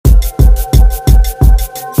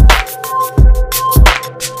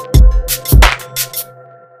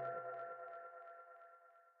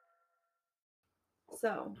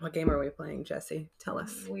So, what game are we playing, Jesse? Tell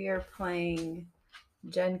us. We are playing.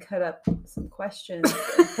 Jen cut up some questions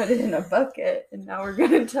and put it in a bucket, and now we're going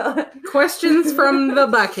to tell Questions from the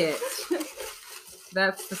bucket.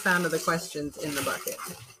 That's the sound of the questions in the bucket.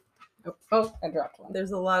 Oh, I dropped one.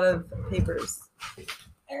 There's a lot of papers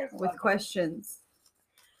with questions.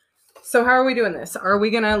 So how are we doing this? Are we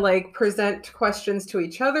going to like present questions to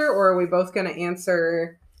each other, or are we both going to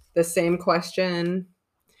answer the same question?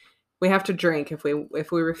 We have to drink. If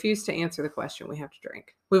we refuse to answer the question, we have to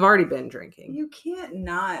drink. We've already been drinking. You can't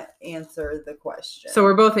not answer the question. So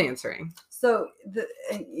we're both answering. So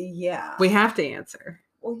yeah. We have to answer.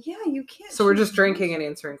 Well, yeah, you can't. So we're just drinking and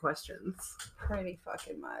answering questions. Pretty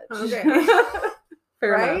fucking much. Okay.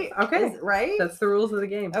 Fair right? enough. Okay. Right? That's the rules of the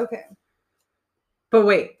game. Okay. But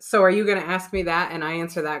wait, so are you going to ask me that and I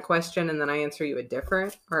answer that question and then I answer you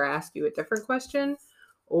ask you a different question?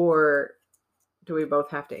 Or do we both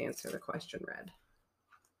have to answer the question, Red?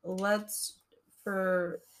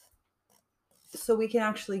 So we can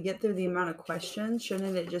actually get through the amount of questions.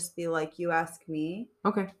 Shouldn't it just be like you ask me?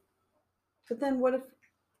 Okay. But then what if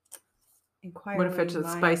it's a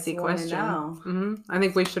spicy question? Mm-hmm. I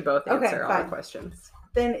think we should both answer all the questions.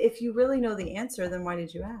 Then if you really know the answer, then why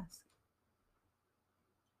did you ask?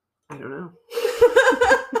 I don't know.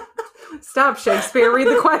 Stop, Shakespeare. Read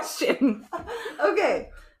the question. Okay.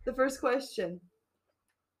 The first question.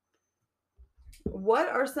 What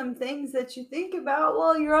are some things that you think about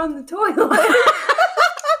while you're on the toilet?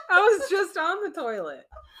 I was just on the toilet.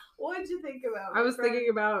 What did you think about? I was thinking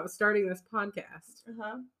about starting this podcast.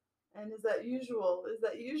 Uh-huh. And is that usual? Is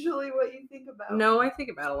that usually what you think about? No, I think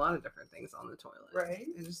about a lot of different things on the toilet. Right.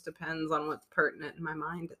 It just depends on what's pertinent in my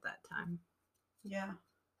mind at that time. Yeah.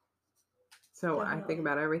 So definitely. I think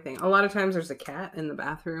about everything. A lot of times there's a cat in the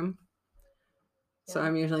bathroom. Yeah. So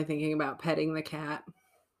I'm usually thinking about petting the cat.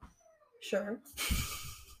 Sure.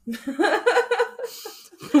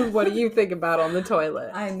 What do you think about on the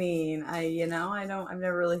toilet? I mean, I've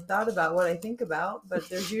never really thought about what I think about, but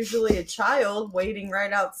there's usually a child waiting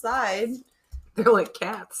right outside. They're like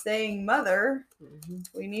cats. Saying, "Mother,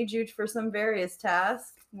 we need you for some various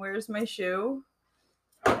task. Where's my shoe?"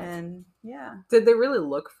 And yeah. Did they really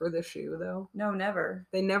look for the shoe though? No, never.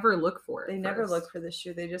 They never look for it. They never look for the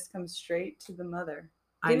shoe. They just come straight to the mother.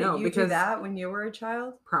 I know, you do that when you were a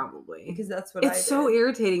child? Probably. Because that's what I did. It's so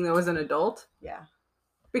irritating though as an adult. Yeah.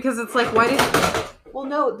 Because it's like, why did you... Well,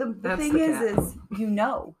 no, the thing is you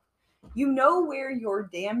know where your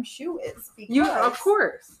damn shoe is because of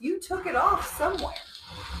course. You took it off somewhere.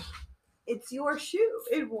 It's your shoe.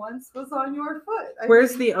 It once was on your foot.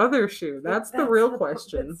 Where's the other shoe? That's the real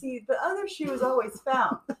question. See, the other shoe is always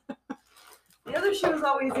found. The other shoe is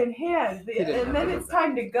always in hand. And then it's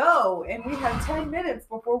time to go. And we have 10 minutes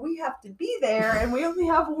before we have to be there. And we only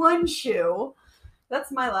have one shoe.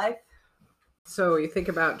 That's my life. So you think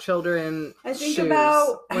about children I think shoes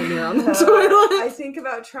about when you're on the toilet? I think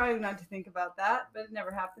about trying not to think about that, but it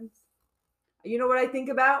never happens. You know what I think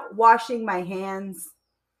about? Washing my hands.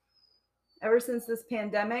 Ever since this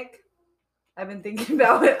pandemic, I've been thinking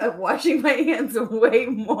about washing my hands way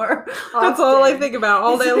more often. That's all I think about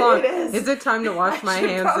all day long. Is it time to wash my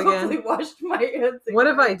hands again? I washed my hands again. What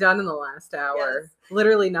have I done in the last hour? Yes.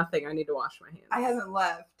 Literally nothing. I need to wash my hands. I haven't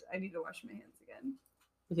left. I need to wash my hands again.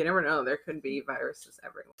 You never know. There could be viruses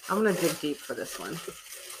everywhere. I'm going to dig deep for this one.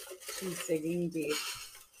 She's digging deep.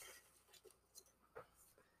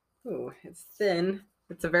 Ooh, it's thin.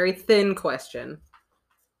 It's a very thin question.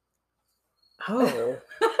 Oh.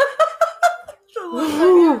 The look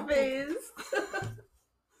on your face.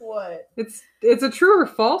 What? It's a true or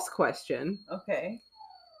false question. Okay.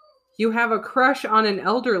 You have a crush on an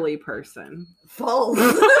elderly person. False.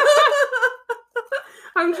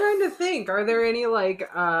 I'm trying to think. Are there any like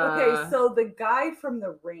Okay, so the guy from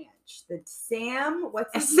the ranch, Sam,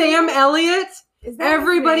 what's his Sam name? Elliott? Is that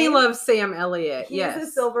Everybody loves Sam Elliott. He's a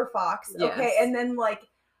silver fox. Yes. Okay, and then like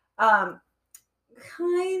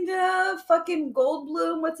kind of fucking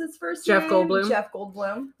Goldblum. What's his first name? Jeff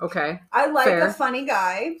Goldblum. Okay. I like a funny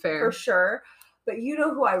guy. Fair. For sure. But you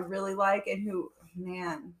know who I really like and who,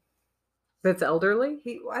 man. That's elderly?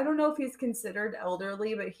 I don't know if he's considered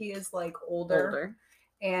elderly, but he is like older.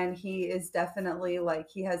 And he is definitely like,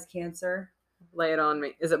 he has cancer. Lay it on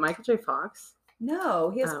me. Is it Michael J. Fox?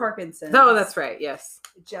 No, he has Parkinson's. Oh, that's right. Yes.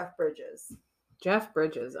 Jeff Bridges.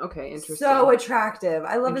 Okay, interesting. So attractive.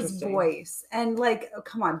 I love his voice. And like, oh,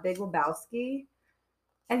 come on, Big Lebowski.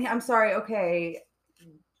 And I'm sorry, okay,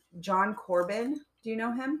 John Corbin. Do you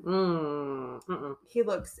know him? He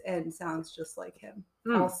looks and sounds just like him.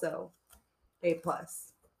 Also, A+.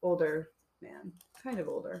 Older man. Kind of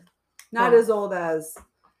older. Not as old as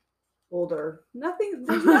Older.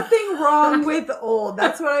 There's nothing wrong with old.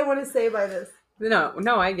 That's what I want to say by this. No,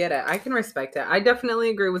 I get it. I can respect it. I definitely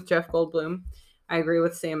agree with Jeff Goldblum. I agree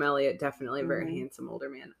with Sam Elliott. Definitely a very handsome older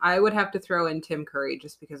man. I would have to throw in Tim Curry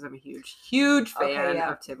just because I'm a huge fan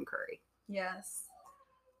of Tim Curry. Yes.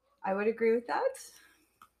 I would agree with that.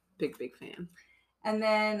 Big fan. And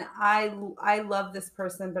then I love this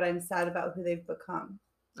person, but I'm sad about who they've become.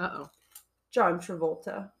 Uh-oh. John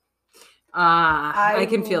Travolta. I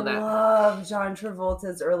can feel that. I love John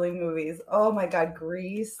Travolta's early movies. Oh my God,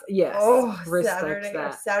 Grease. Yes. Oh, respect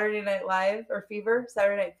that. Saturday Night Live or Fever.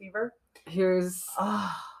 Saturday Night Fever. Here's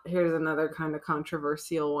another kind of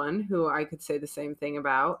controversial one who I could say the same thing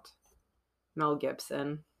about. Mel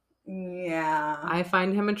Gibson. Yeah. I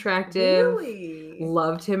find him attractive. Really?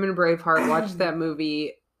 Loved him in Braveheart. Watched that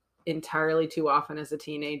movie entirely too often as a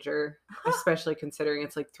teenager, especially considering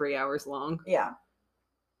it's like 3 hours long. Yeah.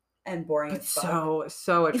 And boring as fuck.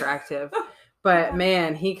 So attractive. But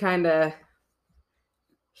man, he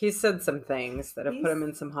said some things that have put him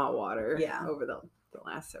in some hot water over the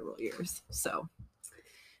last several years. So I'm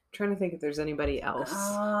trying to think if there's anybody else.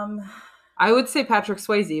 I would say Patrick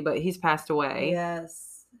Swayze, but he's passed away.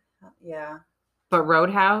 Yes. Yeah. But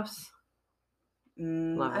Roadhouse? I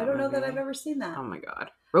don't know that I've ever seen that. Oh my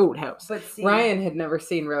God. Roadhouse. But Ryan had never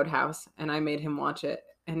seen Roadhouse, and I made him watch it.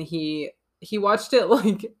 And he watched it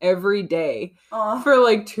like every day for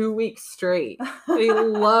like 2 weeks straight. He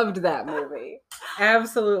loved that movie.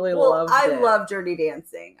 Absolutely loved it. I love Dirty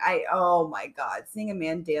Dancing. Oh my God. Seeing a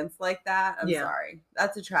man dance like that, I'm sorry.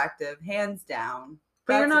 That's attractive. Hands down.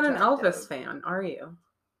 But you're not an Elvis fan, are you?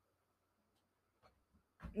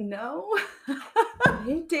 No.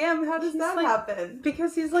 Damn, how does that happen?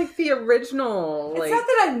 Because he's like the original. It's not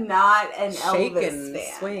that I'm not an Elvis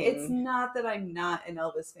fan. Swing. It's not that I'm not an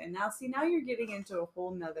Elvis fan. Now you're getting into a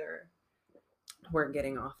whole nother. We're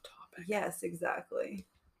getting off topic. Yes, exactly.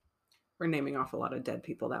 We're naming off a lot of dead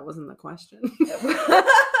people. That wasn't the question.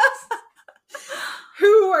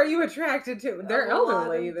 Who are you attracted to? They're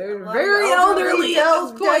elderly. They're very elderly at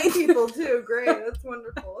this point. People too. Great. That's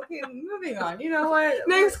wonderful. Okay, moving on. You know what?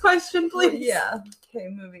 Next question, please. Yeah. Okay,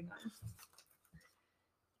 moving on.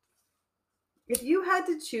 If you had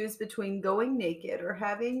to choose between going naked or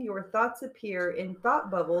having your thoughts appear in thought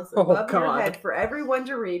bubbles above your head for everyone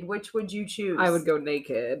to read, which would you choose? I would go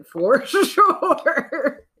naked for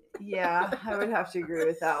sure. Yeah, I would have to agree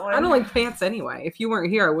with that one. I don't like pants anyway. If you weren't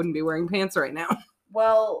here, I wouldn't be wearing pants right now.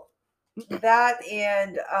 Well, that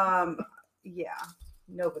and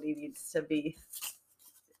nobody needs to be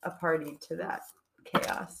a party to that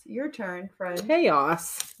chaos. Your turn, friend.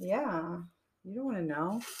 Chaos. Yeah. You don't want to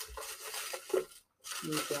know.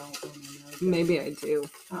 You don't want to know. Maybe I do.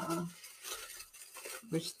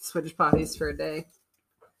 We should switch bodies for a day.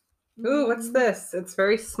 Ooh, what's this? It's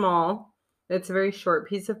very small. It's a very short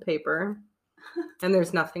piece of paper. And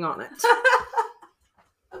there's nothing on it.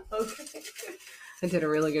 Okay. I did a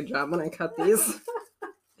really good job when I cut these.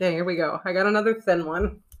 Okay, here we go. I got another thin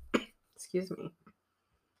one. Excuse me.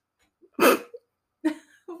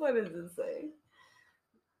 What does it say?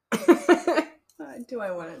 Do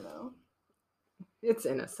I want to know? It's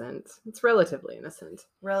innocent. It's relatively innocent.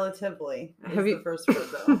 Relatively. The first word,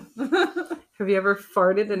 though. Have you ever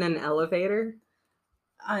farted in an elevator?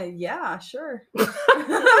 Yeah, sure. Of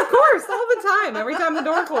course, all the time. Every time the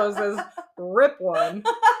door closes, rip one.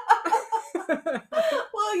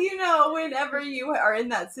 Well, whenever you are in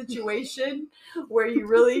that situation where you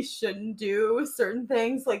really shouldn't do certain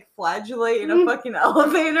things like flagellate in a fucking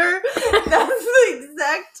elevator, that's the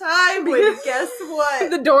exact time when, guess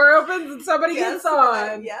what? The door opens and somebody gets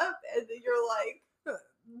on. Yep. And then you're like...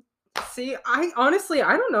 See, I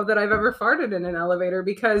don't know that I've ever farted in an elevator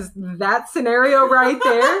because that scenario right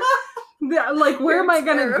there, like, where am I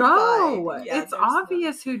going to go? Yeah, it's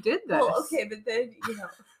obvious who did this. Well, okay, but then,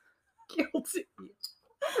 Guilty.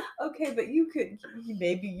 Okay, but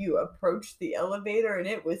maybe you approached the elevator and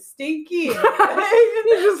it was stinky.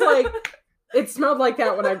 You're just like, it smelled like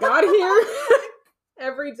that when I got here.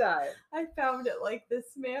 Every time. I found it like this,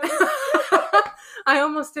 ma'am. I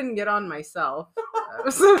almost didn't get on myself. I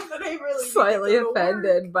was really slightly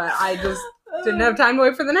offended, but I just didn't have time to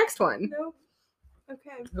wait for the next one. Nope.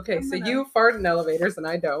 Okay, so you fart in elevators and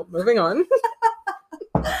I don't. Moving on.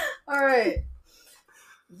 All right.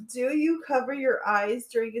 Do you cover your eyes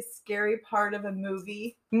during a scary part of a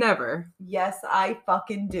movie? Never. Yes, I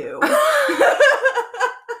fucking do.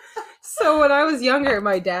 So when I was younger,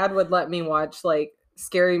 my dad would let me watch like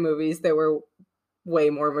scary movies that were way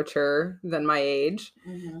more mature than my age.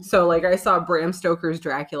 Mm-hmm. So like I saw Bram Stoker's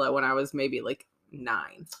Dracula when I was maybe like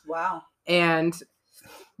 9. Wow. And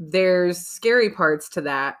there's scary parts to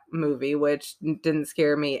that movie, which didn't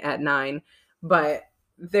scare me at 9, but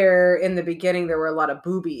in the beginning, there were a lot of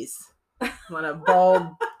boobies, a lot of bald,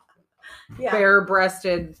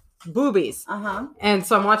 bare-breasted boobies. And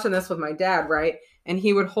so I'm watching this with my dad, right? And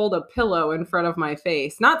he would hold a pillow in front of my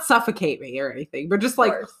face, not suffocate me or anything, but just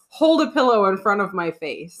like hold a pillow in front of my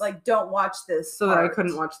face. Like, don't watch this so that I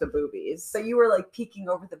couldn't watch the boobies. But you were like peeking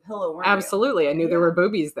over the pillow, weren't Absolutely. I knew there were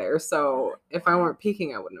boobies there. So if I weren't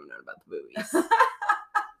peeking, I wouldn't have known about the boobies.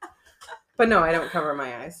 But no, I don't cover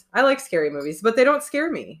my eyes. I like scary movies, but they don't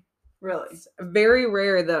scare me. Really? It's very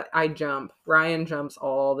rare that I jump. Ryan jumps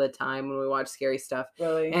all the time when we watch scary stuff.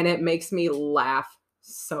 Really? And it makes me laugh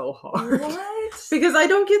so hard. What? Because I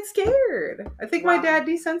don't get scared. I think my dad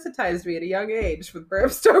desensitized me at a young age with Bram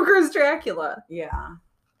Stoker's Dracula. Yeah.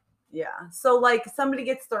 So like somebody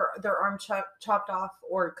gets their arm chopped off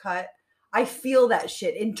or cut, I feel that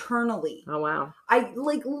shit internally. Oh wow. I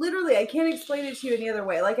like literally I can't explain it to you any other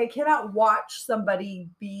way. Like I cannot watch somebody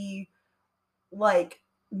be like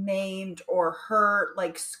maimed or hurt,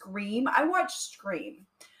 like Scream. I watched Scream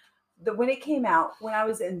when it came out when I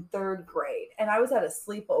was in 3rd grade, and I was at a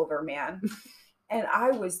sleepover, man. And I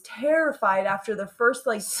was terrified after the first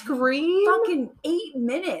like Scream fucking 8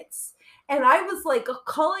 minutes. And I was like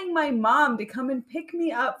calling my mom to come and pick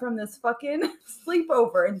me up from this fucking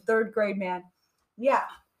sleepover in 3rd grade, man. Yeah.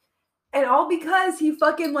 And all because he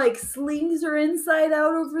fucking like slings her inside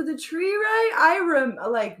out over the tree, right?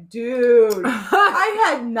 Like, dude, I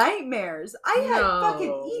had nightmares. I had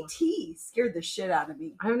fucking E.T. scared the shit out of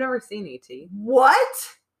me. I've never seen E.T.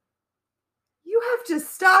 What? You have to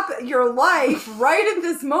stop your life right at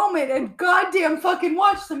this moment and goddamn fucking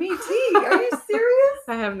watch some E.T. Are you serious?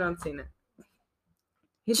 I have not seen it.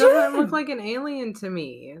 He doesn't look like an alien to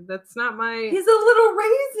me. That's not my... He's a little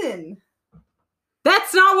raisin.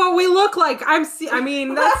 That's not what we look like. That's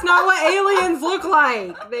not what aliens look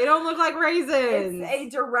like. They don't look like raisins. It's a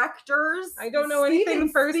director's... I don't know anything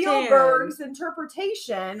firsthand. Spielberg's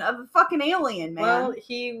interpretation of a fucking alien, man. Well,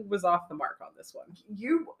 he was off the mark on this one.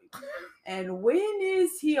 And when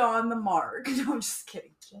is he on the mark? No, I'm just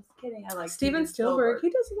kidding. Just kidding. I like Steven Spielberg.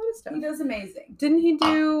 He does a lot of stuff. He does amazing. Didn't he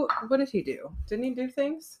do... What did he do? Didn't he do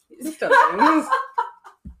things? He's done things.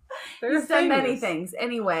 He's done many things.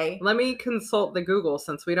 Anyway. Let me consult the Google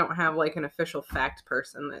since we don't have like an official fact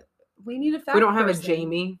person. We need a fact person. We don't have a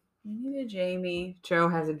Jamie. We need a Jamie. Joe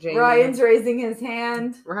has a Jamie. Ryan's raising his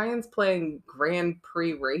hand. Ryan's playing Grand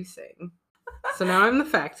Prix Racing. So now I'm the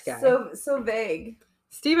fact guy. So vague.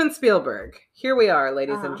 Steven Spielberg. Here we are,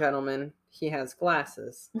 ladies and gentlemen. He has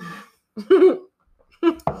glasses. He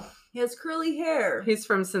has curly hair. He's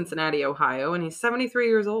from Cincinnati, Ohio, and he's 73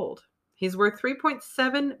 years old. He's worth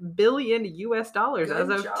 $3.7 billion US as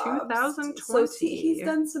of 2020. So he's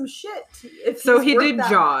done some shit. So he did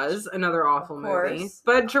Jaws, another awful movie.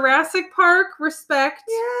 But Jurassic Park, respect.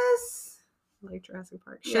 Yes. I like Jurassic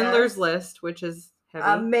Park. Yes. Schindler's List, which is heavy.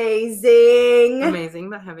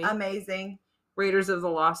 Amazing, but heavy. Amazing. Raiders of the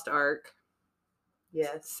Lost Ark.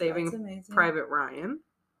 Yes. Saving Private Ryan.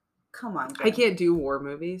 Come on, I can't do war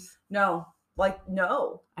movies. No. I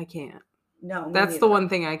can't. No. That's the one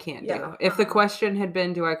thing I can't do. If the question had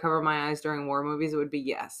been, do I cover my eyes during war movies, it would be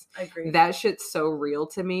yes. I agree. That shit's so real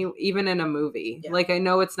to me, even in a movie. Yeah. Like, I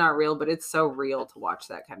know it's not real, but it's so real to watch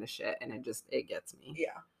that kind of shit, and it gets me.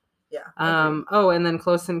 Yeah. And then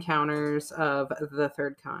Close Encounters of the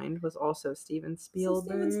Third Kind was also Steven Spielberg. So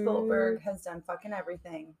Steven Spielberg has done fucking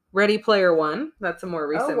everything. Ready Player One. That's a more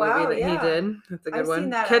recent movie that he did. That's a good one.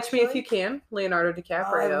 Catch Me If You Can. Leonardo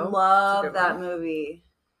DiCaprio. I love that movie.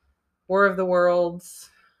 War of the Worlds.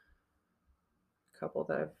 A couple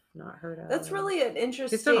that I've not heard of. That's really an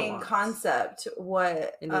interesting concept.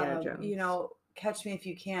 What Indiana Jones. Catch Me If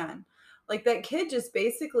You Can. Like, that kid just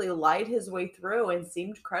basically lied his way through and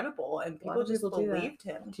seemed credible, and people just believed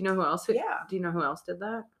him. Do you know who else? Do you know who else did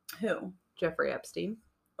that? Who? Jeffrey Epstein.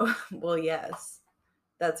 Well, yes,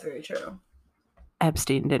 that's very true.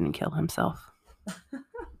 Epstein didn't kill himself.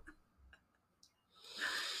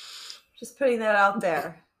 Just putting that out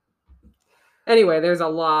there. Anyway, there's a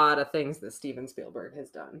lot of things that Steven Spielberg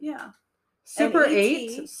has done. Yeah. Super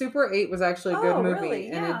 8 was actually a good movie,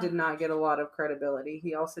 really? And it did not get a lot of credibility.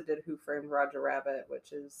 He also did Who Framed Roger Rabbit,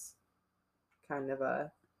 which is kind of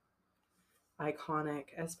a iconic,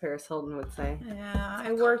 as Paris Hilton would say. Yeah,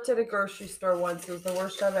 I worked at a grocery store once. It was the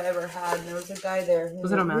worst job I ever had, and there was a guy there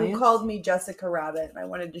who called me Jessica Rabbit, and I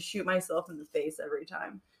wanted to shoot myself in the face every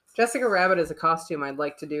time. Jessica Rabbit is a costume I'd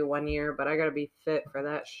like to do one year, but I gotta be fit for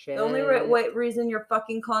that shit. The only reason you're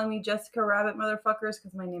fucking calling me Jessica Rabbit, motherfucker, is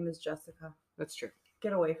because my name is Jessica. That's true.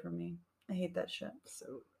 Get away from me. I hate that shit. So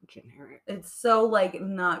generic. It's so like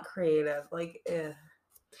not creative. Like, ugh.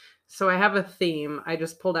 So I have a theme. I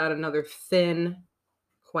just pulled out another thin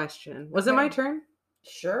question. Was it my turn?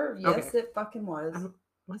 Sure. Yes, okay. It fucking was.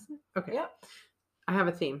 Was it? Okay. Yeah. I have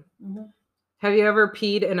a theme. Mm-hmm. Have you ever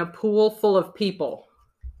peed in a pool full of people?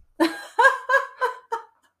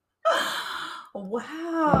 Wow.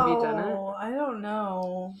 Have you done it? I don't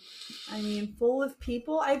know. I mean, full of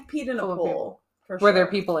people? I've peed in a pool. For sure. Were there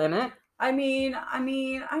people in it? I mean, I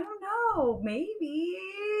don't know. Maybe.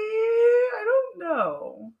 I don't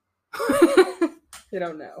know. You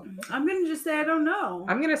don't know. I'm going to just say I don't know.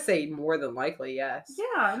 I'm going to say more than likely, yes.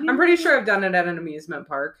 Yeah. I mean, I'm pretty sure I've done it at an amusement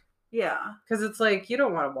park. Yeah. Because it's like, you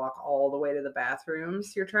don't want to walk all the way to the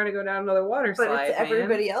bathrooms. You're trying to go down another water slide, But it's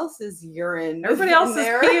everybody else's urine. Everybody else is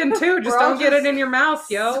peeing too. Just don't get it in your mouth,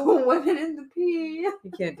 yo. Swimming in the pee.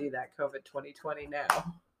 You can't do that COVID 2020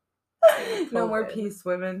 now. No more pee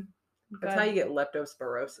swimming. That's how you get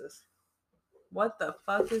leptospirosis. What the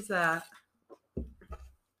fuck is that?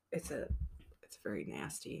 It's very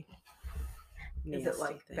nasty. Is it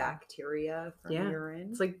like bacteria from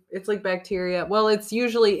urine? It's like bacteria. Well, it's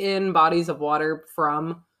usually in bodies of water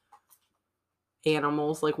from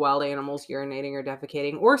animals, like wild animals urinating or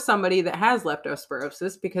defecating, or somebody that has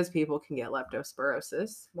leptospirosis, because people can get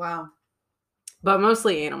leptospirosis. Wow. But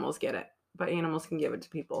mostly animals get it. But animals can give it to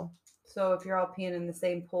people. So if you're all peeing in the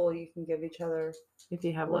same pool, you can give each other. If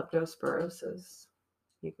you have leptospirosis,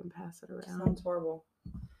 you can pass it around. Sounds horrible.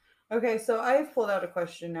 Okay, so I've pulled out a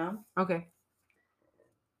question now. Okay.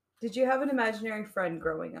 Did you have an imaginary friend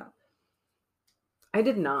growing up? I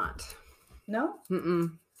did not. No?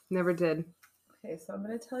 Mm-mm. Never did. Okay, so I'm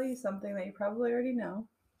going to tell you something that you probably already know.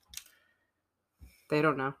 They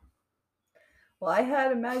don't know. Well, I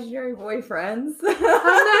had imaginary boyfriends.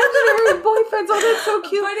 Imaginary boyfriends. Oh, that's so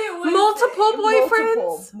cute. But it was multiple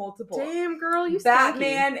boyfriends? Multiple. Damn, girl, you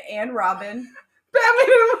Batman and Robin. Batman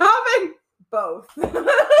and Robin. Both.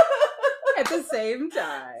 At the same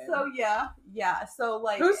time. So, yeah. So,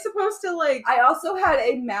 like. Who's supposed to, like. I also had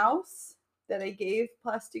a mouse that I gave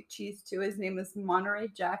plastic cheese to. His name is Monterey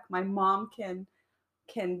Jack. My mom can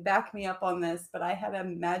back me up on this, but I had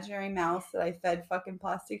an imaginary mouse that I fed fucking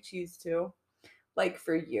plastic cheese to. Like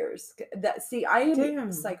for years. I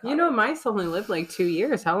am psychotic. You know, mice only live like 2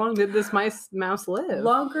 years. How long did this mouse live?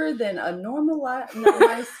 Longer than a normal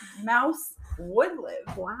mouse would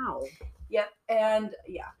live. Wow. Yep. And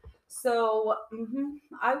yeah. So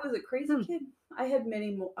I was a crazy kid. I had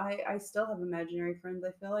many more. I still have imaginary friends,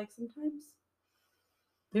 I feel like sometimes.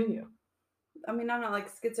 Do you? I mean, I'm not like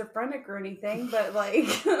schizophrenic or anything, but like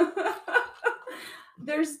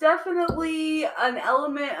there's definitely an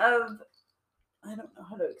element of, I don't know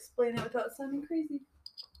how to explain it without sounding crazy.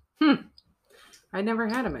 I never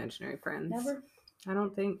had imaginary friends. Never?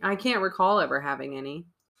 I can't recall ever having any.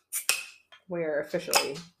 We're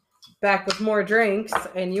officially back with more drinks,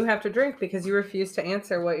 and you have to drink because you refuse to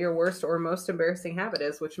answer what your worst or most embarrassing habit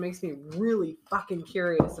is, which makes me really fucking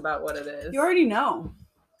curious about what it is. You already know.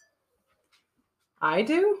 I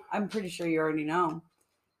do? I'm pretty sure you already know.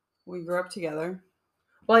 We grew up together.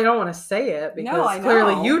 Well, I don't want to say it because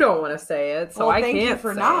clearly you don't want to say it, so I can't. Thank you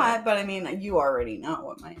for not, but I mean, you already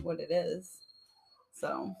know what it is.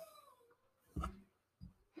 So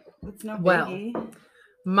it's no biggie. Well,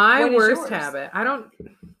 my worst habit. I don't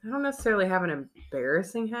necessarily have an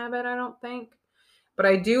embarrassing habit, I don't think, but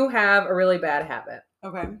I do have a really bad habit.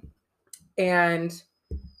 Okay. And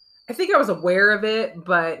I think I was aware of it,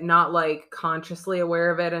 but not like consciously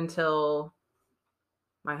aware of it until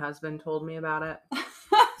my husband told me about it.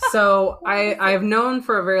 So I've known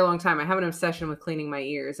for a very long time. I have an obsession with cleaning my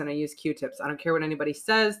ears, and I use Q-tips. I don't care what anybody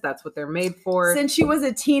says. That's what they're made for. Since she was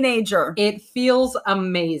a teenager. It feels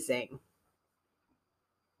amazing.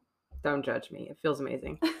 Don't judge me. It feels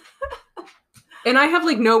amazing. And I have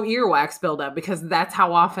like no earwax buildup because that's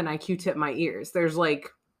how often I Q-tip my ears. There's like,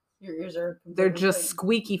 your ears are, they're just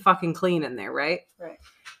clean. Squeaky fucking clean in there, right? Right.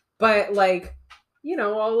 But like, you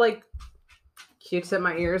know, I'll like Q-tip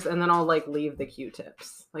my ears and then I'll like leave the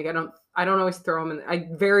Q-tips. Like I don't always throw them in. I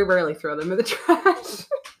very rarely throw them in the trash.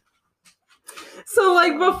 So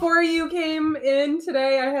like before you came in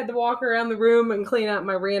today, I had to walk around the room and clean up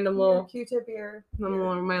my random little Q-tip ear. My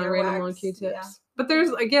random little Q-tips. Yeah. But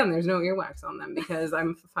there's no earwax on them because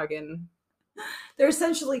I'm fucking. They're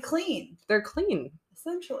essentially clean. They're clean.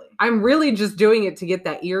 Essentially. I'm really just doing it to get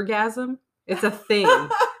that eargasm. It's a thing.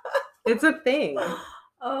 It's a thing.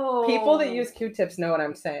 Oh. People that use Q-tips know what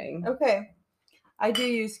I'm saying. Okay. I do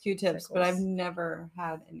use Q-tips, but I've never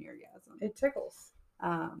had an eargasm. It tickles.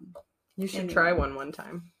 You should try one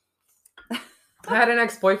time. I had an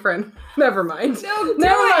ex-boyfriend. Never mind. No,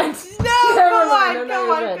 never mind.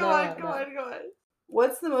 No, come on.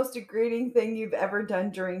 What's the most degrading thing you've ever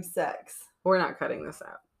done during sex? We're not cutting this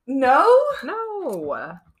out. No?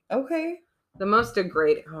 No. Okay. The most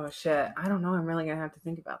degrading. Oh, shit. I don't know. I'm really going to have to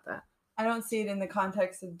think about that. I don't see it in the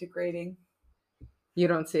context of degrading. You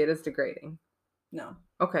don't see it as degrading? No.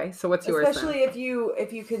 Okay, so what's yours? Especially if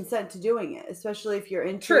you consent to doing it, especially if you're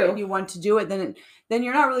into it and you want to do it, then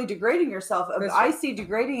you're not really degrading yourself. I see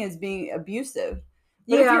degrading as being abusive.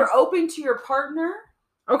 But if you're open to your partner.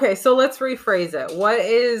 Okay, so let's rephrase it.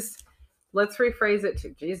 Let's rephrase it to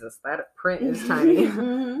Jesus. That print is tiny.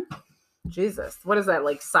 Jesus, what is that,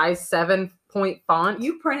 like size 7-point font?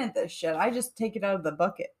 You printed this shit. I just take it out of the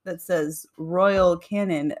bucket that says Royal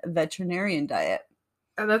Canin Veterinarian Diet.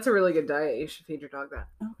 Oh, that's a really good diet. You should feed your dog that.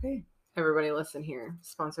 Okay. Everybody listen here.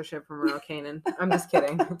 Sponsorship from Royal Canin. I'm just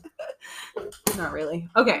kidding. Not really.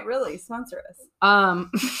 Okay. Not really. Sponsor us.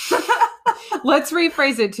 Let's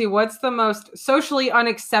rephrase it to what's the most socially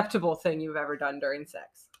unacceptable thing you've ever done during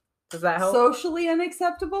sex? Does that help? Socially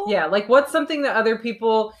unacceptable? Yeah. Like what's something that other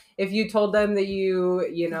people, if you told them that you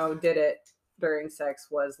did it during sex,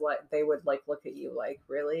 was like, they would like look at you like,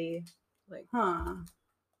 really? Like,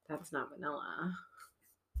 that's not vanilla.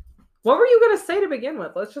 What were you going to say to begin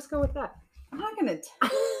with? Let's just go with that. I'm not going to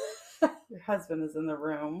your husband is in the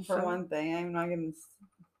room, for one thing. I'm not going to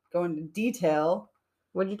go into detail.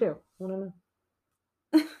 What'd you do? I don't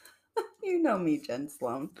know. You know me, Jen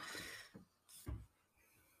Sloan.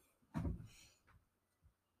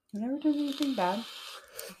 I never done anything bad.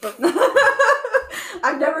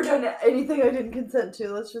 I've never done anything I didn't consent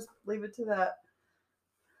to. Let's just leave it to that.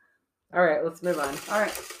 All right, let's move on. All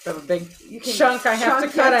right. I have a big chunk I have to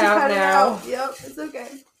cut out now. Yep, it's okay.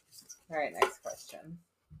 All right, next question.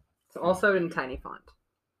 It's also in tiny font.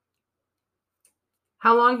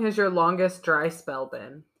 How long has your longest dry spell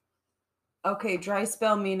been? Okay, dry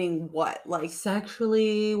spell meaning what? Like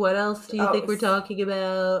sexually? What else do you think we're talking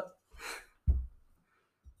about?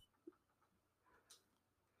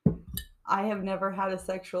 I have never had a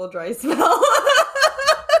sexual dry spell.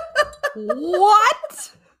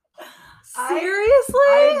 What? Seriously?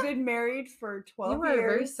 I've been married for 12 years. You are a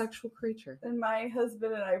very sexual creature. And my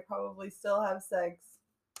husband and I probably still have sex.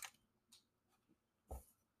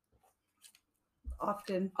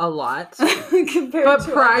 Often. A lot. But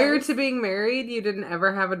prior to being married, you didn't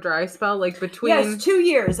ever have a dry spell? Like between... Yes, 2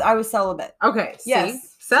 years I was celibate. Okay,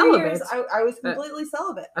 yes. Celibate. 2 years I was completely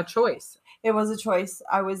celibate. A choice. It was a choice.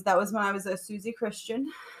 That was when I was a Susie Christian.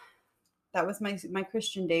 That was my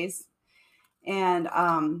Christian days. And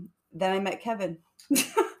then I met Kevin.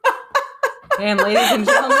 And ladies and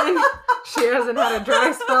gentlemen, she hasn't had a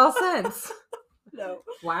dry spell since. No.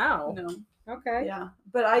 Wow. No. Okay. Yeah.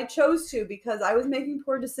 But I chose to because I was making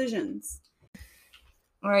poor decisions.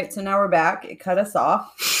 All right. So now we're back. It cut us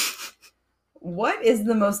off. What is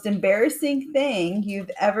the most embarrassing thing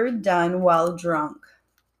you've ever done while drunk?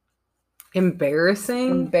 Embarrassing?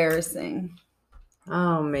 Embarrassing.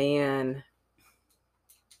 Oh, man.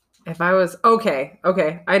 If I was... Okay.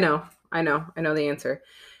 I know the answer.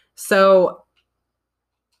 So,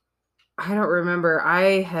 I don't remember.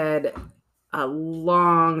 I had a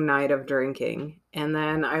long night of drinking, and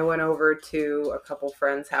then I went over to a couple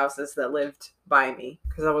friends' houses that lived by me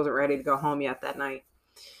because I wasn't ready to go home yet that night.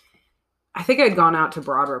 I think I'd gone out to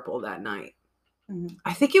Broad Ripple that night. Mm-hmm.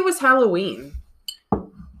 I think it was Halloween.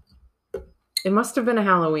 It must have been a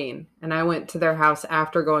Halloween, and I went to their house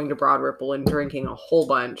after going to Broad Ripple and drinking a whole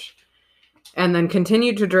bunch, and then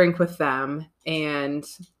continued to drink with them, and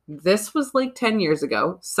this was like 10 years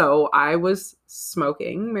ago, so I was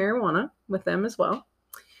smoking marijuana with them as well,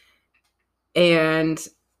 and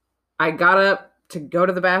I got up to go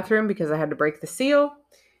to the bathroom because I had to break the seal,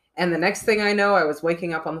 and the next thing I know, I was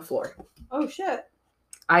waking up on the floor. Oh, shit.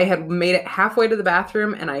 I had made it halfway to the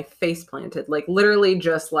bathroom and I face planted, like literally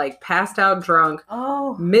just like passed out drunk,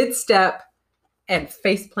 mid-step, and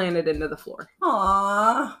face planted into the floor.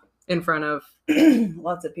 Aww. In front of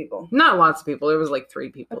lots of people. Not lots of people. There was like 3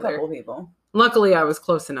 people there. A couple people. Luckily, I was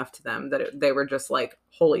close enough to them that they were just like,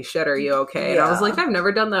 holy shit, are you okay? Yeah. And I was like, I've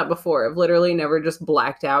never done that before. I've literally never just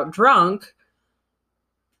blacked out drunk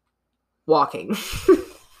walking.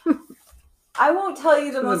 I won't tell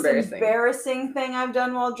you the most embarrassing thing I've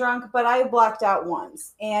done while drunk, but I blacked out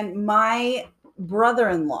once. And my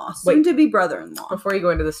brother-in-law, soon-to-be brother-in-law. Before you go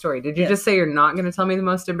into the story, did you just say you're not going to tell me the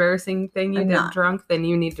most embarrassing thing you did drunk? Then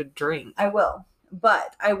you need to drink. I will.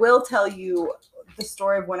 But I will tell you the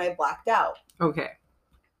story of when I blacked out. Okay.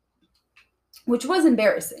 Which was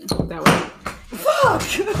embarrassing. That was... Fuck!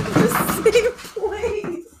 The same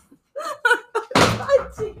place!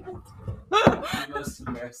 God damn it. The most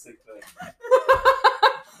embarrassing thing.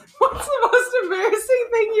 What's the most embarrassing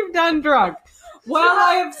thing you've done drunk? Well,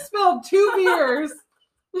 I have spilled 2 beers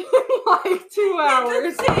in like 2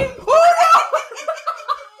 hours.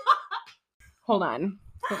 Hold on.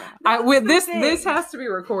 This has to be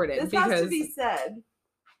recorded because has to be said.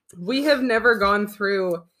 We have never gone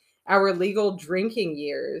through our legal drinking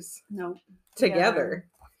years together.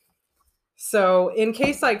 So in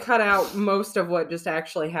case I cut out most of what just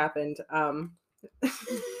actually happened,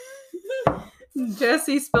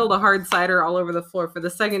 Jesse spilled a hard cider all over the floor for the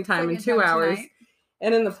second time in 2 hours. Tonight.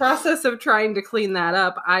 And in the process of trying to clean that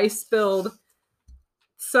up, I spilled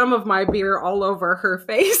some of my beer all over her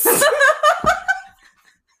face.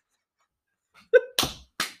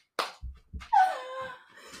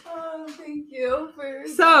 Thank you.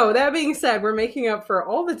 So, that being said, we're making up for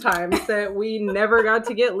all the times that we never got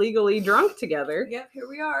to get legally drunk together. Yep, here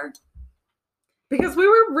we are. Because we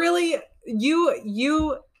were really,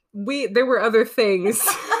 there were other things.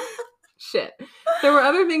 Shit. There were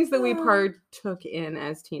other things that we partook in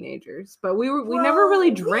as teenagers, but we never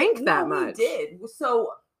really drank that much. We did.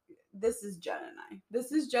 So, this is Jen and I.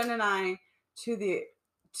 This is Jen and I to the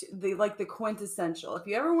like the quintessential. If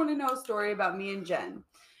you ever want to know a story about me and Jen,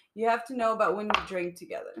 you have to know about when we drank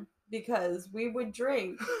together, because we would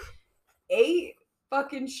drink 8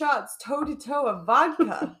 fucking shots toe to toe of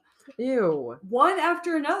vodka. Ew. One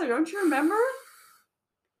after another. Don't you remember?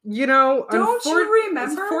 You know, don't you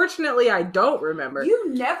remember? Unfortunately, I don't remember. You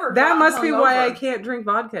never. That must be why I can't drink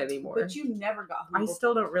vodka anymore. But you never got hungover. I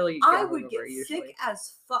still don't really. I would get sick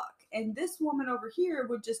as fuck, and this woman over here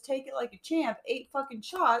would just take it like a champ. 8 fucking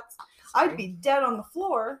shots. I'd be dead on the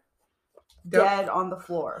floor. Dead on the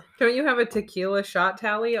floor. Don't you have a tequila shot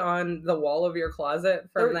tally on the wall of your closet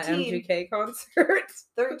from 13. The MGK concert?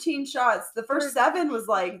 13 shots. The first 7 was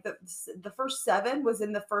like the first 7 was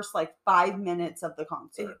in the first like 5 minutes of the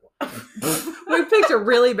concert. We picked a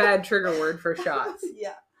really bad trigger word for shots.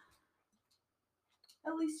 Yeah.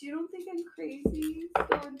 At least you don't think I'm crazy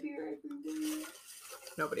spilling beer every day.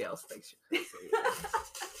 Nobody else thinks you're crazy.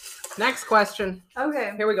 Next question.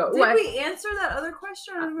 Okay. Here we go. Did we answer that other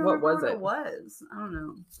question? I don't remember what it was. I don't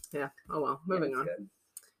know. Yeah. Oh, well. Moving on. Good.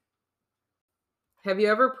 Have you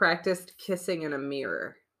ever practiced kissing in a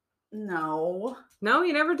mirror? No. No,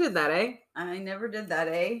 you never did that, eh? I never did that,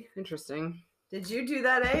 eh? Interesting. Did you do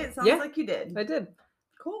that, eh? It sounds like you did. I did.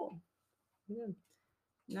 Cool. Yeah.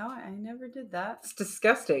 No, I never did that. It's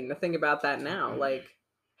disgusting to think about that now. Like,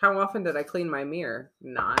 how often did I clean my mirror?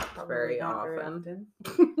 Not very often.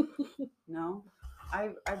 No.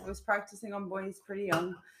 I was practicing on boys pretty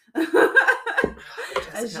young.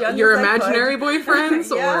 As young your as imaginary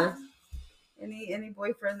boyfriends? Yeah. Or any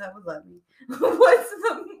boyfriend that would let me. What's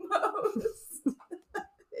the most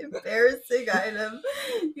embarrassing item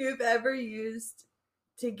you've ever used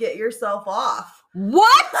to get yourself off?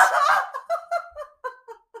 What?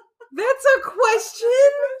 That's a question?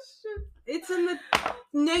 It's in the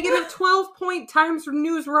negative 12-point Times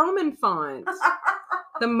News Roman font.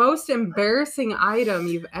 The most embarrassing item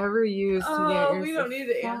you've ever used to get yourself. We don't need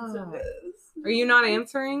to answer this. Are you not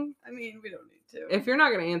answering? I mean, we don't need to. If you're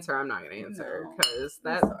not going to answer, I'm not going to answer. Because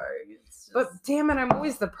that's. Sorry. But damn it, I'm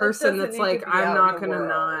always the person that's like, I'm not going to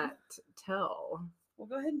not tell. Well,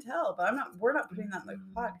 go ahead and tell. But we're not putting that in the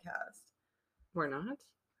podcast. We're not?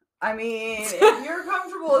 I mean, if you're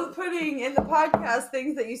comfortable with putting in the podcast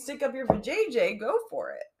things that you stick up your vajayjay, go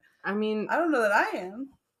for it. I mean, I don't know that I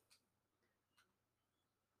am.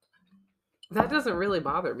 That doesn't really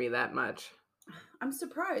bother me that much. I'm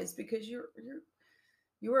surprised because you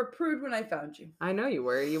were a prude when I found you. I know you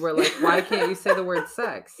were. You were like, why can't you say the word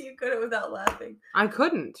sex? You could it without laughing. I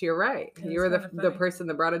couldn't. You're right. You were the person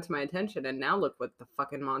that brought it to my attention, and now look what the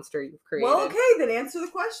fucking monster you've created. Well, okay, then answer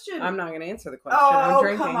the question. I'm not going to answer the question. Oh, I'm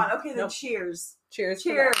drinking. Come on. Okay, then cheers. Cheers.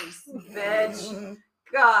 Cheers, bitch.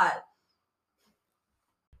 God.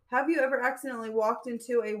 Have you ever accidentally walked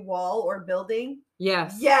into a wall or building?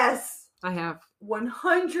 Yes. Yes. I have.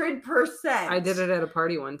 100%. I did it at a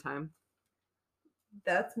party one time.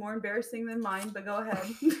 That's more embarrassing than mine, but go ahead.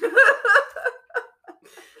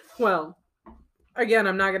 Well, again,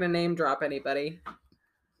 I'm not going to name drop anybody.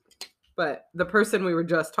 But the person we were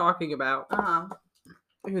just talking about,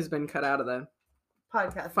 who's been cut out of the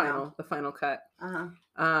podcast the final cut.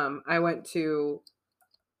 I went to,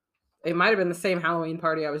 it might have been the same Halloween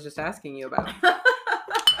party I was just asking you about.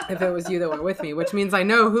 If it was you that went with me, which means I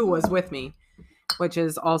know who was with me, which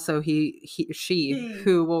is also she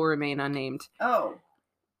who will remain unnamed. Oh.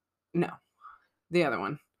 No. The other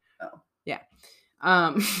one. Oh. Yeah.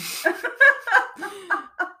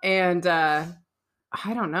 And I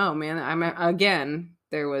don't know, man.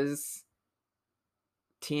 There was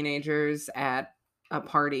teenagers at a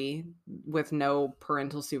party with no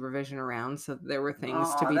parental supervision around, so there were things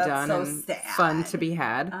to be done so and sad. fun to be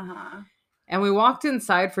had. Uh-huh. And we walked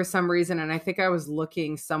inside for some reason, and I think I was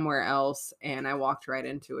looking somewhere else, and I walked right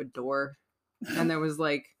into a door, and there was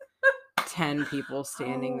like 10 people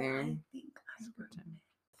standing there. I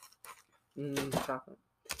think Chocolate.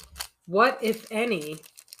 What, if any,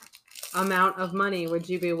 amount of money would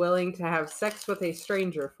you be willing to have sex with a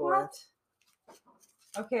stranger for? What?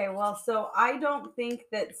 Okay, well, so I don't think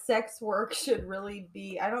that sex work should really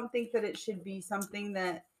be, I don't think that it should be something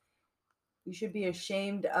that you should be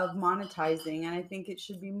ashamed of monetizing. And I think it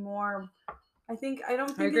should be more, I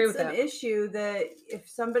don't think it's an issue that if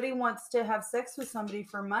somebody wants to have sex with somebody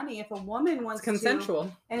for money, if a woman wants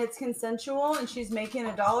consensual. And it's consensual and she's making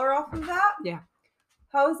 $1 off of that. Yeah.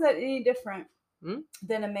 How is that any different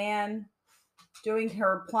than a man doing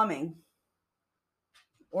her plumbing?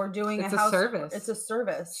 Or doing a service. It's a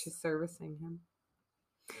service. She's servicing him.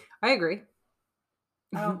 I agree.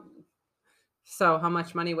 So how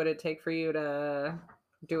much money would it take for you to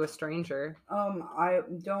do a stranger? I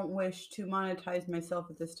don't wish to monetize myself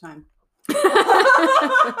at this time.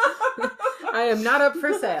 I am not up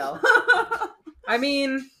for sale. I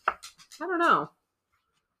mean, I don't know.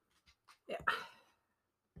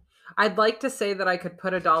 I'd like to say that I could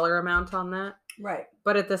put a dollar amount on that. Right.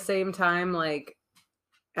 But at the same time, like,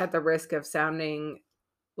 at the risk of sounding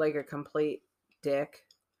like a complete dick,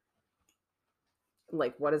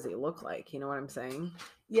 like, what does he look like? You know what I'm saying?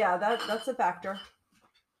 Yeah, that's a factor.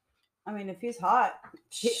 I mean, if he's hot.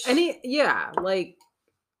 Like,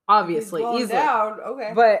 obviously, easily. Down.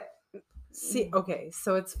 Okay. But, see, okay,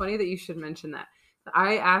 so it's funny that you should mention that.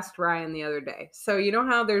 I asked Ryan the other day. So, you know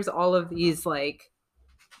how there's all of these, like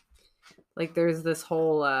there's this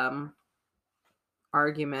whole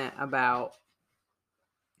argument about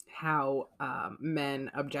how men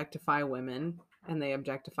objectify women and they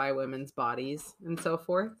objectify women's bodies and so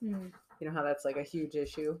forth. You know how that's like a huge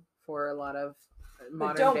issue for a lot of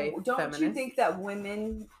modern day feminists. Don't you think that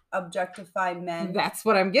women objectify men? That's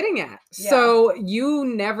what I'm getting at. Yeah. So you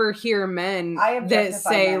never hear men that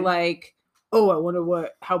say like, "Oh, I wonder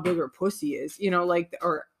how big her pussy is," you know, like,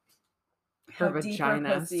 or her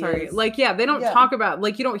vagina. Sorry. Is. Like, yeah, they don't talk about,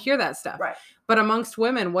 like, you don't hear that stuff. Right. But amongst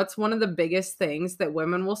women, what's one of the biggest things that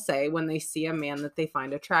women will say when they see a man that they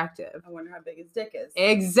find attractive? I wonder how big his dick is.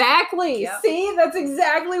 Exactly. Yep. See, that's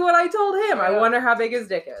exactly what I told him. Yep. I wonder how big his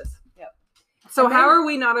dick is. Yep. So how are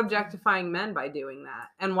we not objectifying men by doing that?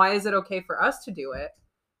 And why is it okay for us to do it,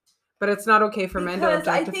 but it's not okay for men to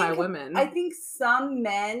objectify women? I think some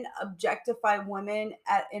men objectify women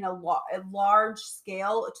in a large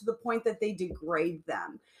scale to the point that they degrade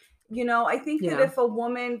them. You know, I think that if a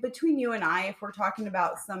woman, between you and I, if we're talking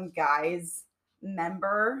about some guy's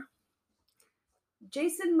member,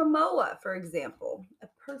 Jason Momoa, for example, a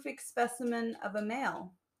perfect specimen of a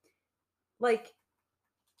male. Like,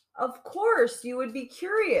 of course, you would be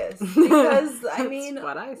curious because, I mean,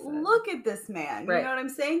 look at this man. Right. You know what I'm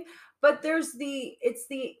saying? But there is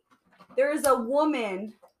a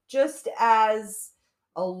woman just as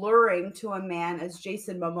alluring to a man as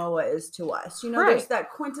Jason Momoa is to us. You know, there's that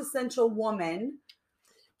quintessential woman.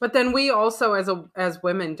 But then we also, as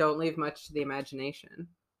women, don't leave much to the imagination.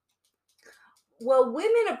 Well,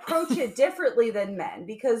 women approach it differently than men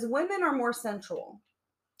because women are more sensual.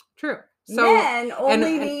 True. So, men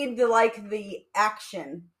only need the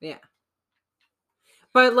action. Yeah.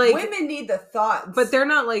 But like women need the thoughts. But they're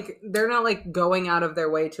not going out of their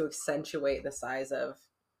way to accentuate the size of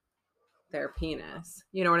their penis.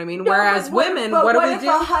 You know what I mean? No, whereas women, what do we do? What if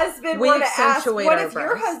your husband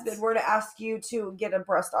were to ask you to get a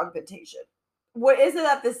breast augmentation? Isn't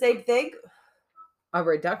that the same thing? A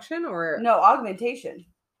reduction or no augmentation?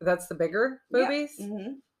 That's the bigger boobies. Yeah.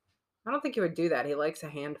 Mm-hmm. I don't think he would do that. He likes a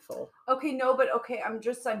handful. Okay, no, but okay. I'm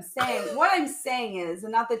saying what I'm saying is,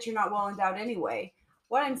 and not that you're not well endowed anyway.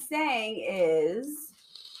 What I'm saying is,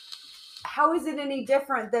 how is it any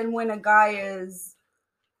different than when a guy is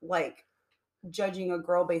like judging a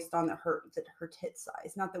girl based on her tit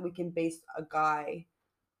size? Not that we can base a guy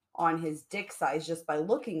on his dick size just by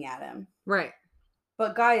looking at him. Right.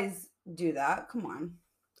 But guys do that. Come on.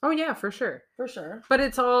 Oh yeah, for sure. For sure. But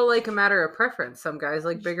it's all like a matter of preference. Some guys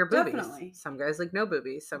like bigger boobies. Definitely. Some guys like no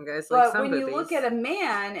boobies. Some guys like some boobies. But when you look at a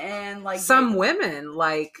man and like some women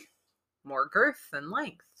like more girth than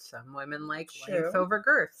length. Some women like length over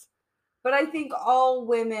girth. But I think all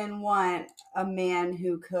women want a man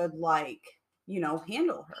who could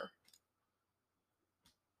handle her.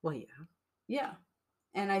 Well, yeah. Yeah.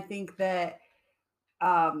 And I think that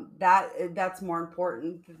that's more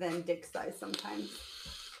important than dick size sometimes.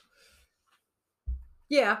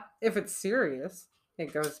 Yeah, if it's serious,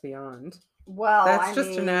 it goes beyond. Well, that's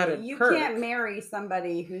just an added you perk. can't marry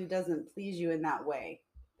somebody who doesn't please you in that way.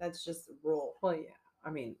 That's just a rule. Well, yeah. I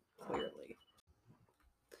mean, clearly.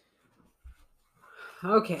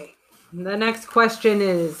 Okay. The next question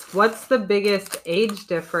is, what's the biggest age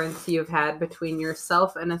difference you've had between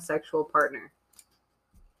yourself and a sexual partner?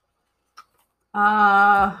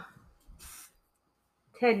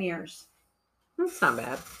 10 years. That's not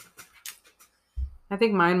bad. I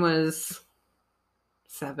think mine was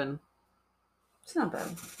 7. It's not bad.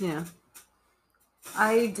 Yeah.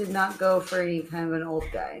 I did not go for any kind of an old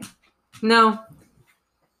guy. No.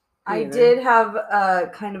 I did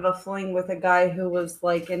have kind of a fling with a guy who was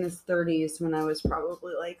like in his 30s when I was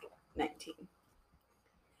probably like 19.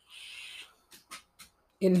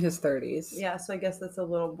 In his 30s? Yeah, so I guess that's a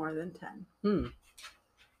little more than 10.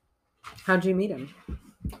 How'd you meet him?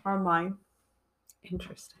 Online.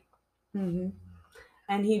 Interesting. Mm-hmm.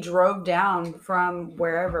 And he drove down from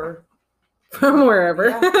wherever. From wherever?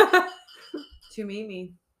 Yeah. To meet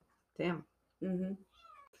me. Damn. Mm-hmm.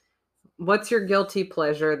 What's your guilty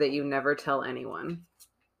pleasure that you never tell anyone?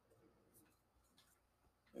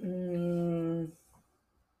 I don't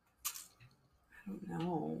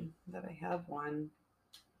know that I have one.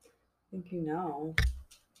 I think you know.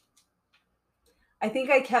 I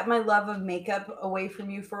think I kept my love of makeup away from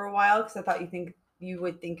you for a while because I thought you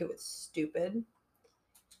would think it was stupid.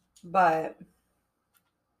 But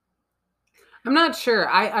I'm not sure.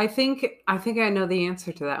 I think I know the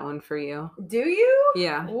answer to that one for you. Do you?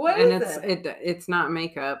 Yeah. What and is it's not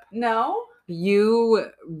makeup. No?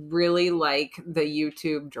 You really like the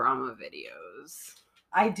YouTube drama videos.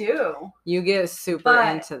 I do. You get super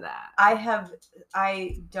into that. I haven't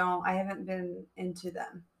been into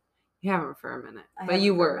them. You haven't for a minute. But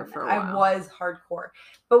you were for a while. I was hardcore.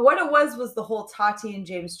 But what it was the whole Tati and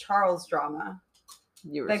James Charles drama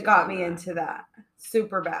that got me into that.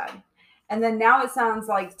 Super bad. And then now it sounds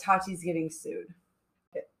like Tati's getting sued.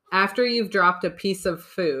 After you've dropped a piece of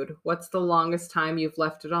food, what's the longest time you've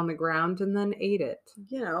left it on the ground and then ate it?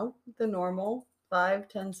 You know, the normal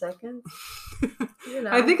 5-10 seconds. You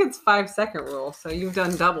know. I think it's 5-second rule. So you've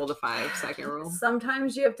done double the 5-second rule.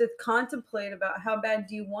 Sometimes you have to contemplate about how bad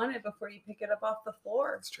do you want it before you pick it up off the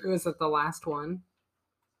floor. It's true. Is it the last one?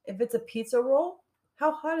 If it's a pizza roll,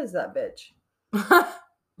 how hot is that bitch?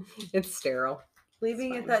 It's sterile.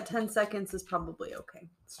 Leaving it that 10 seconds is probably okay.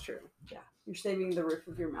 It's true. Yeah. You're saving the roof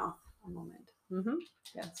of your mouth a moment. Mm-hmm.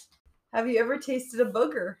 Yes. Have you ever tasted a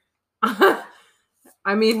booger?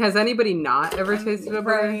 I mean, has anybody not ever tasted a booger?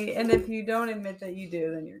 Right. And if you don't admit that you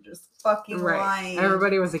do, then you're just fucking lying.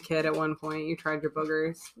 Everybody was a kid at one point. You tried your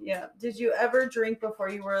boogers. Yeah. Did you ever drink before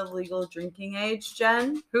you were of legal drinking age,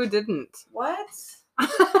 Jen? Who didn't? What?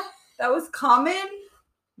 That was common?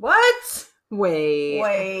 What?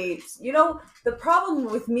 Wait. You know, the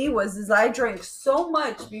problem with me is I drank so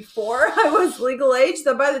much before I was legal age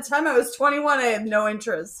that by the time I was 21, I had no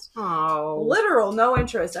interest. Oh. Literal no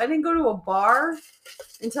interest. I didn't go to a bar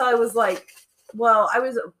until I was I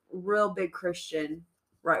was a real big Christian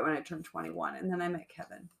right when I turned 21. And then I met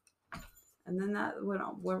Kevin. And then that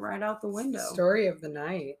went right out the window. Story of the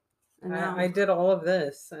night. I know. I did all of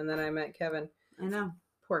this and then I met Kevin. I know.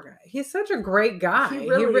 Poor guy. He's such a great guy. He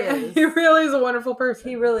really is. He really is a wonderful person.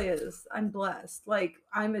 He really is. I'm blessed.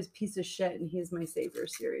 I'm a piece of shit and he's my savior,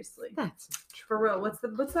 seriously. That's not true. For real. What's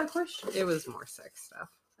that question? It was more sex stuff.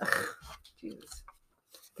 Ugh, Jesus.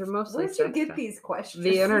 They're mostly Where did you get stuff. these questions?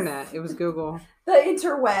 The internet. It was Google. The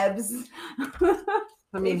interwebs.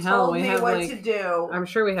 I mean, they hell, told we me have what to do. I'm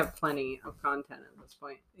sure we have plenty of content at this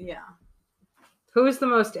point. Yeah. Who is the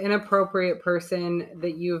most inappropriate person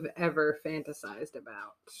that you've ever fantasized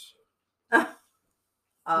about?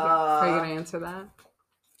 Are you gonna answer that?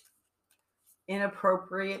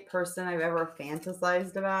 Inappropriate person I've ever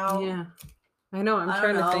fantasized about? Yeah. I know. I'm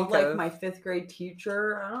trying to think like of my 5th grade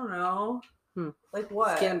teacher. I don't know. Like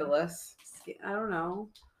what? Scandalous. I don't know.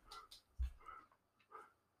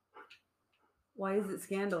 Why is it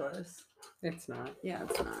scandalous? It's not. Yeah,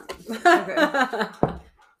 it's not. Okay.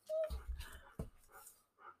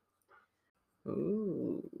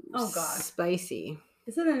 Ooh. Oh God. Spicy.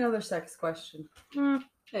 Is it another sex question?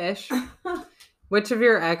 Ish. Which of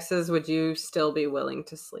your exes would you still be willing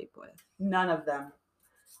to sleep with? None of them.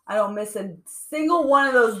 I don't miss a single one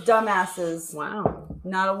of those dumbasses. Wow.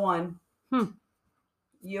 Not a one.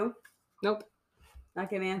 You? Nope.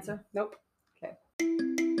 Not gonna answer? Nope. Okay.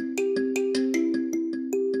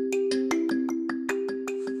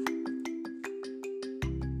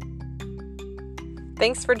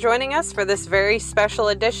 Thanks for joining us for this very special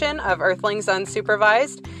edition of Earthlings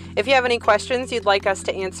Unsupervised. If you have any questions you'd like us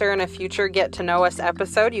to answer in a future Get to Know Us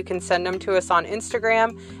episode, you can send them to us on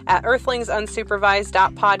Instagram at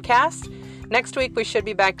earthlingsunsupervised.podcast. Next week, we should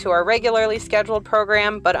be back to our regularly scheduled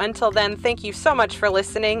program, but until then, thank you so much for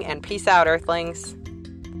listening, and peace out, Earthlings.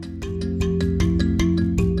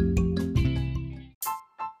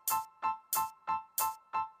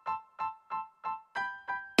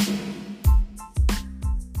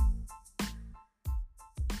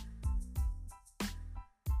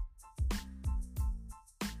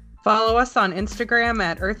 Follow us on Instagram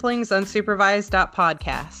at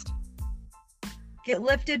earthlingsunsupervised.podcast. Get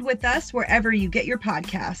lifted with us wherever you get your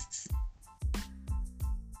podcasts.